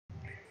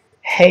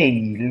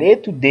Hey,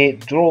 let today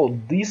draw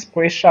this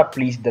pressure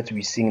plate that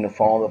we see in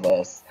front of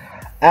us,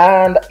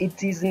 and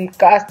it is in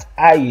cast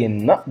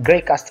iron, not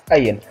gray cast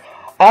iron.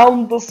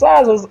 And the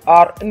sizes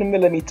are in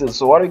millimeters.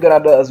 So what we're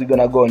gonna do is we're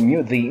gonna go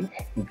new thing.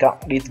 Okay,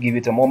 let's give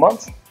it a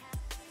moment.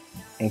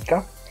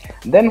 Okay,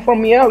 then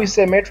from here we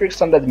say metric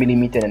standard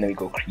millimeter, and then we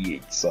go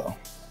create. So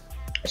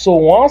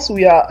once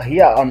we are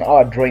here on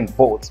our drawing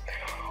board,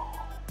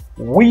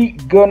 we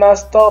gonna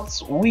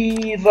start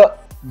with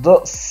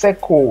the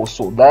circle.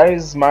 So that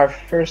is my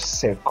first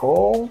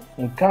circle.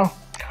 Okay,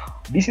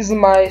 this is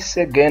my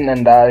second,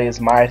 and that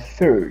is my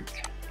third.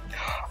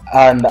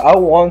 And I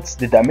want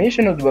the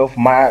dimension of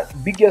my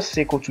biggest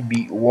circle to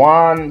be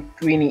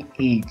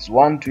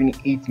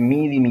 128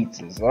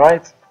 millimeters. All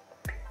right,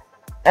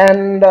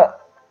 and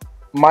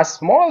my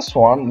smallest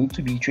one need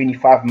to be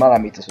 25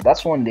 millimeters. So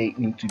that's one they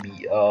need to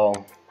be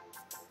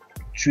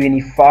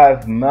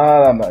 25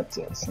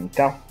 millimeters.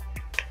 Okay,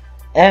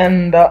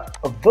 and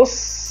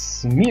this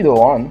middle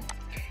one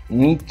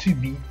need to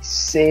be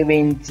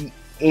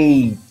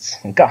 78.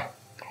 Okay,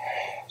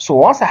 so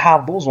once I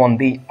have those one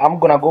day, I'm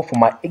gonna go for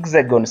my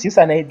hexagon. Since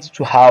I need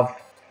to have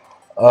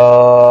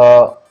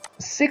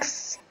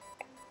 6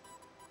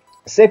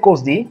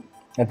 circles there,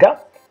 okay,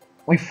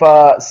 with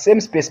same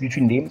space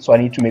between them, so I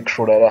need to make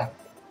sure that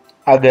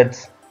I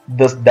get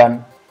this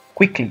done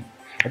quickly.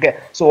 Okay,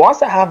 so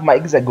once I have my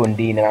hexagon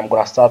there, then I'm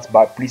gonna start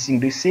by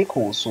placing the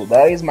circles. So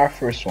that is my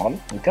first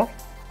one. Okay,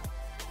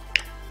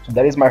 so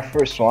that is my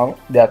first one.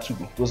 There are two.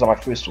 Those are my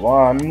first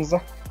ones.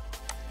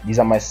 These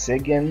are my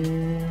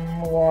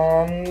second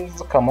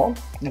ones. Come on,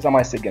 these are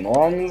my second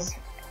ones.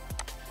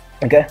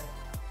 Okay,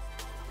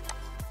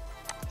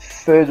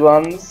 third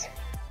ones.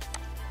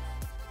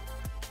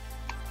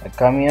 I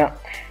come here.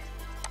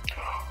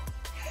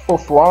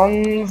 Fourth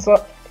ones.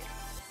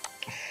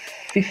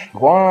 Fifth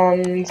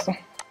ones.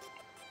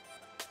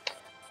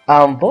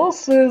 And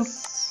this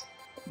is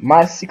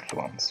my sixth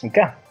ones.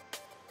 Okay,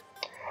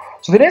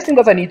 so the next thing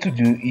that I need to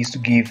do is to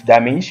give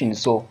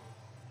dimensions. So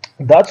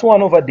that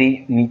one over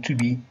there need to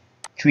be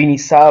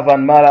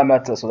 27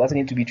 millimeters. So that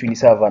need to be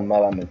 27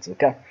 millimeters.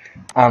 Okay,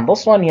 and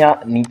this one here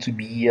need to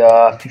be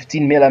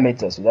 15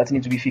 millimeters. So that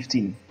need to be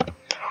 15.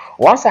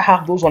 Once I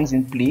have those ones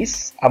in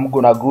place, I'm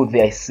gonna go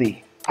there.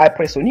 I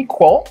press on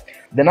equal.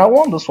 Then I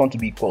want this one to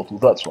be equal to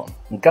that one.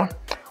 Okay,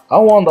 I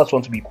want that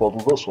one to be equal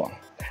to this one.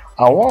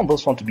 I want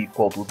this one to be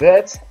equal to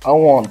that. I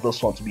want this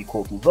one to be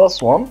equal to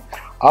this one.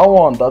 I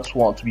want that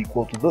one to be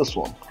equal to this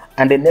one.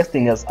 And the next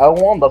thing is I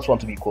want that one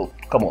to be equal.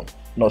 Come on,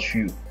 not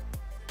you.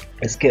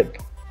 Escape.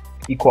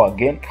 Equal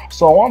again.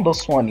 So I want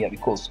this one here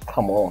because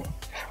come on.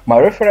 My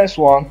reference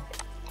one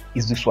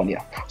is this one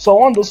here. So I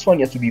want this one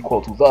here to be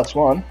equal to that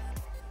one.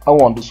 I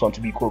want this one to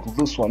be equal to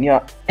this one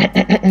here.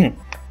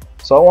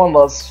 So I want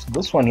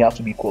this one here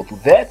to be equal to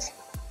that.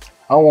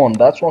 I want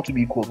that one to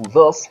be equal to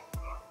this.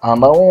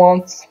 And I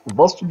want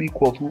this to be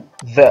equal to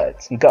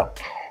that. Okay,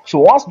 so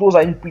once those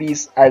are in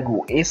place, I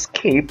go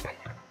escape.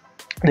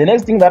 The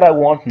next thing that I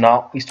want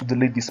now is to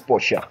delete this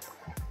portion.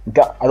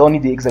 Okay, I don't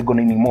need the hexagon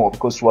anymore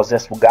because it was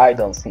just for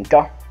guidance.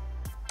 Okay,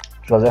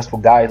 it was just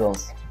for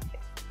guidance.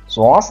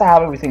 So once I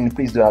have everything in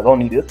place, I don't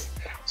need it.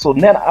 So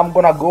then I'm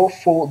gonna go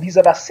for these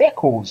are the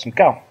circles.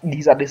 Okay,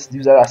 these are the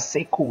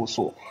circles.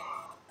 So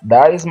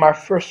that is my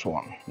first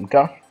one.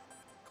 Okay,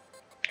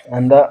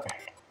 and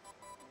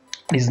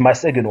this is my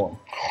second one.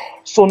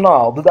 So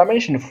now the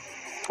dimension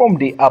from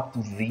the up to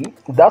the,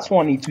 that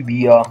one need to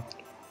be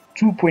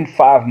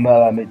 2.5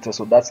 millimeters.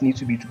 So that needs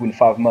to be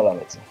 2.5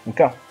 millimeters.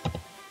 Okay,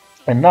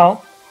 and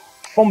now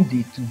from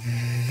D to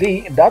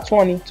V, that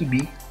one need to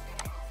be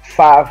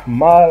 5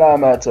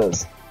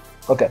 millimeters.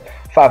 Okay,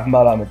 5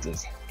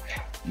 millimeters.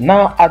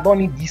 Now I don't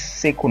need this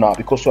circle now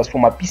because it was for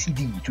my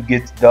PCD to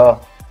get the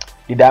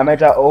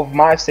diameter of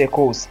my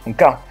circles.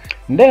 Okay,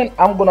 and then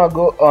I'm gonna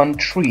go on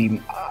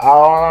trim. I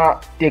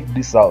wanna take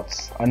this out.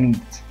 I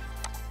need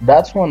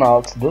that one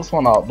out, this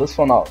one out, this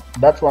one out,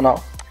 that one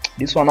out,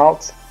 this one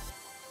out.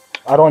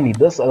 I don't need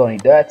this, I don't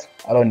need that,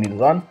 I don't need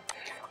one,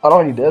 I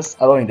don't need this,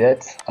 I don't need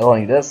that, I don't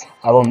need this,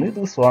 I don't need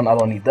this one, I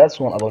don't need that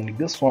one, I don't need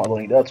this one, I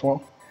don't need that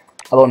one,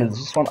 I don't need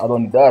this one, I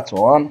don't need that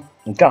one.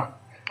 Okay,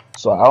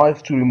 so I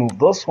have to remove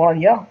this one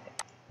here.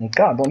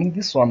 Okay, I don't need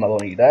this one, I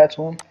don't need that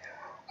one,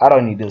 I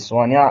don't need this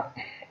one, yeah.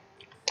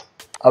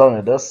 I don't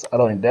need this, I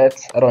don't need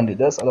that, I don't need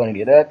this, I don't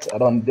need that, I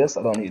don't need this,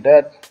 I don't need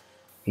that.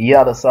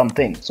 Yeah, the same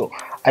thing. So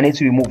I need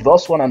to remove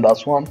this one and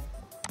that one,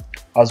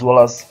 as well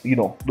as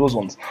those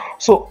ones.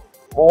 So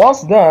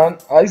once done,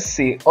 I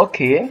say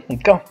okay,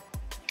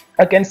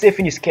 I can say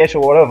finish sketch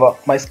or whatever.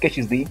 My sketch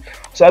is there.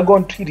 So I go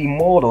on 3D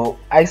model.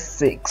 I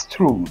say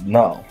extrude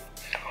now.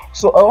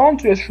 So I want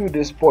to extrude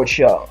this part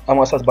here. I'm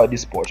gonna start by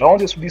this part. I want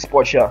to extrude this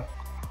part here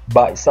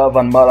by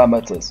 7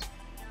 millimeters,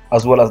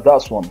 as well as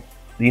that one.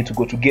 They need to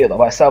go together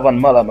by 7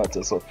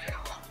 millimeters. So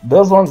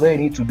those ones they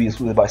need to be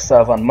extruded by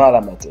 7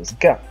 millimeters.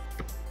 Okay,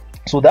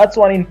 so that's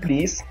one in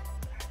place.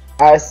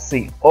 I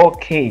say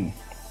okay.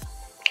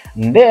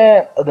 And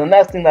then the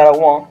next thing that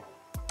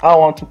I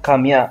want to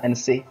come here and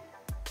say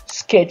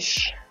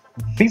sketch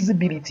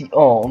visibility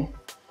on.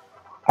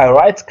 I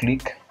right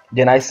click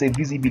then I say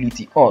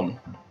visibility on,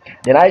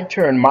 then I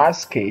turn my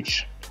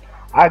sketch,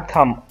 I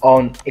come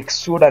on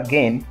extrude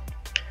again.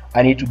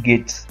 I need to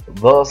get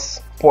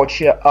this part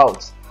here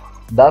out.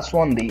 That's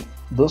one there,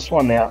 this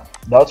one there,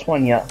 that's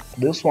one here,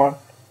 this one,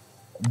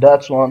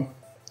 that one,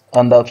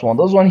 and that one.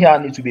 Those one here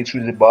need to be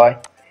extruded by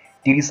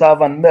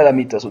 37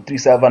 millimeters. So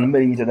 37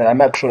 millimeters, and I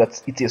make sure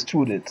that it is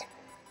extruded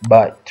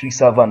by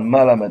 37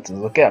 millimeters.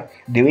 Okay,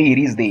 the way it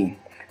is there.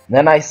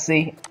 Then I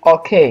say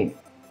okay,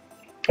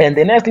 and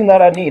the next thing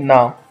that I need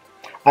now,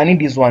 I need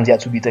these ones here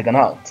to be taken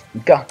out.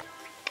 Okay,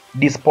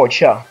 this part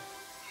here.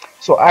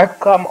 So I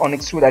come on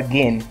extrude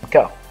again.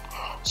 Okay,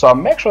 so I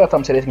make sure that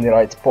I'm selecting the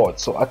right part.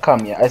 So I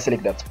come here, I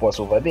select that part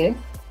over there.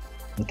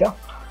 Okay,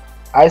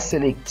 I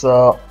select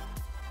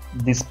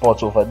this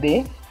part over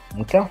there.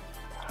 Okay,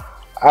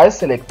 I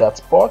select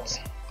that part.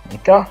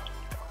 Okay,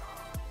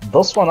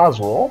 this one as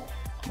well,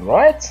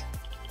 right?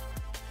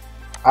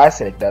 I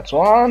select that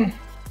one,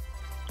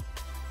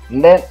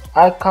 and then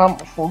I come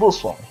for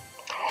this one.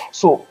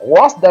 So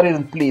once that is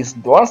in place,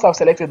 once I've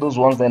selected those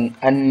ones, then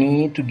I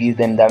need to give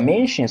them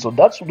dimensions. So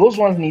those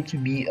ones need to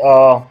be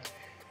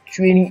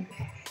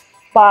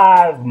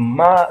 25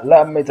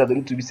 millimeters. They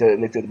need to be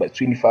selected by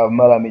 25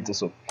 millimeters.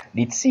 So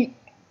let's see,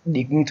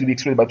 they need to be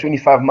extruded by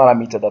 25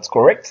 millimeters. That's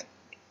correct.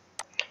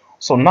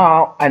 So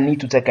now I need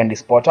to take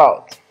this part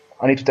out.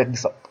 I need to take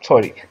this,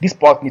 sorry, this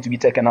part needs to be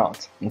taken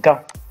out. Okay,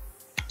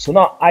 so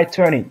now I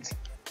turn it,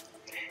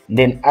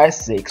 then I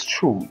say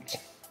extrude.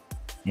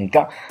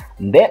 Okay,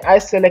 then I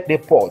select the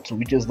part,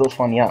 which is this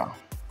one here.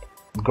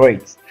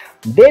 Great.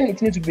 Then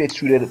it needs to be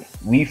extruded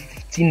with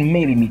 15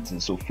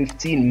 millimeters. So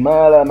 15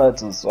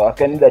 millimeters. So I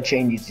can either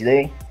change it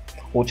today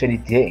or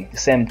change it today. The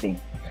same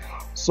thing.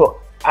 So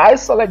I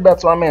select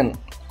that one, man.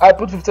 I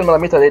put 15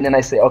 millimeters in, and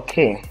I say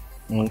okay.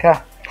 Okay,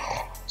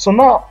 so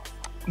now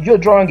your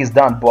drawing is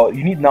done, but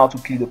you need now to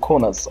kill the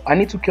corners. I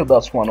need to kill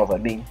that one over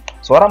there.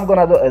 So what I'm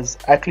gonna do is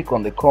I click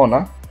on the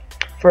corner.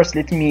 First,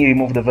 let me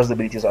remove the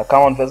visibility. So I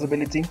come on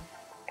visibility,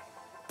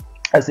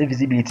 I say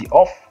visibility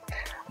off,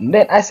 and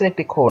then I select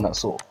the corner.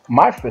 So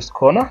my first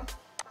corner.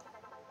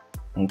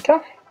 Okay,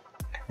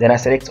 then I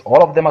select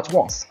all of them at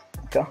once.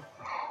 Okay,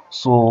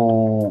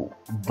 so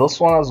this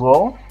one as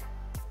well,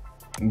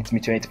 let me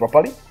turn it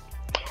properly.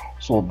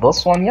 So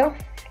this one here,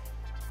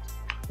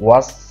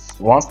 once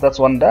that's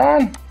one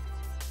done,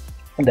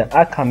 and then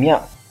I come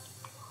here,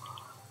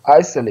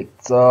 I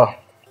select that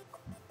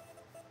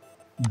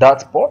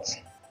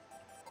part,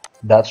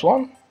 that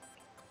one,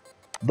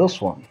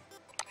 this one,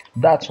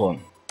 that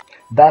one,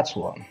 that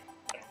one,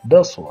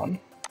 this one,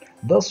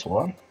 this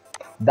one,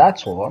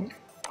 that one,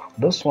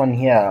 this one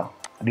here,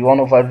 the one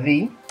over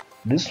V,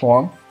 this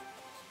one,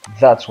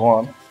 that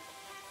one,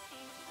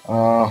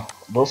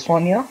 this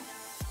one here,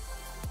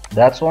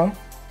 that one,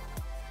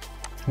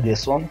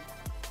 this one,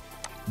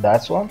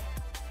 that one,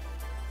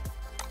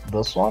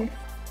 this one,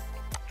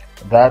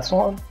 that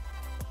one.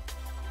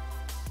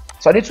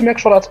 So I need to make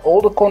sure that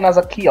all the corners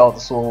are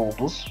killed. So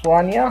this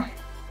one here,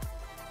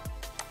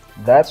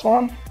 that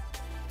one,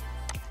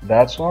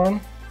 that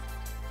one,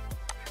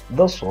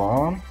 this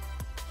one,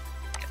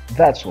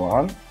 that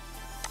one,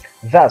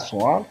 that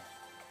one,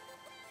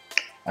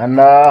 and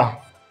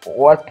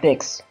what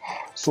next?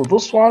 So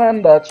this one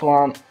and that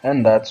one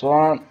and that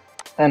one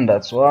and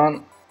that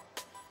one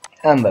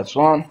and that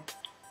one.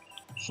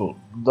 So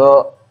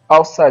the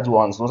outside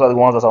ones, those are the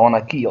ones that I want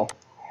to kill.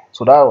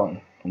 So that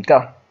one,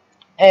 okay,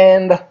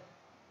 and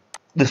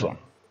this one.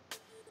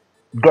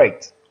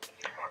 Great.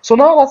 So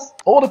now that's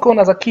all the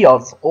corners are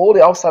killed, all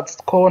the outside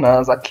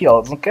corners are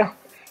killed. Okay,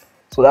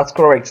 so that's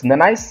correct. And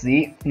then I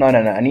see no,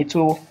 I need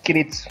to kill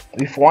it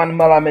with 1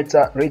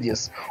 millimeter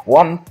radius,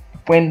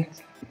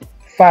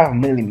 1.5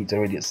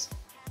 millimeter radius,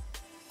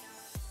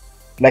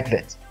 like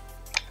that.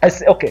 I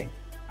say okay.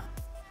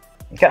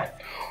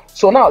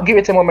 So now give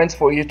it a moment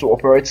for you to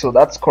operate. So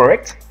that's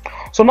correct.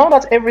 So now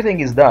that everything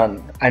is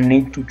done, I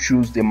need to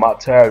choose the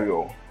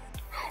material.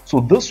 So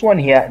this one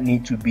here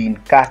need to be in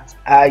cast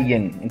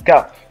iron.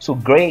 Okay, so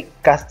gray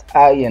cast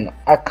iron.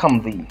 I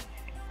come there,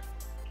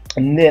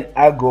 and then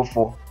I go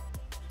for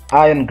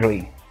iron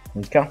gray.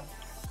 Okay,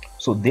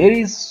 so there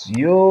is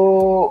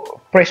your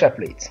pressure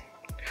plate.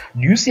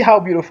 Do you see how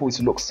beautiful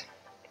it looks?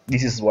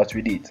 This is what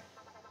we did.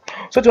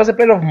 So it was a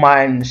pleasure of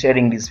mine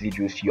sharing this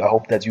video with you. I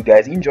hope that you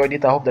guys enjoyed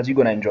it. I hope that you're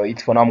gonna enjoy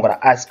it. For now, I'm gonna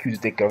ask you to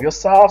take care of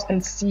yourselves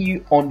and see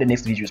you on the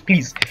next videos.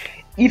 Please,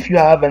 if you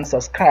haven't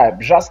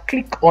subscribed, just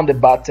click on the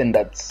button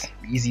that's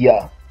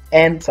easier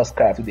and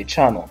subscribe to the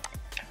channel.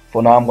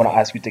 For now, I'm gonna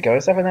ask you to take care of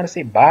yourself, and I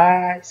say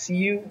bye. See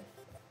you.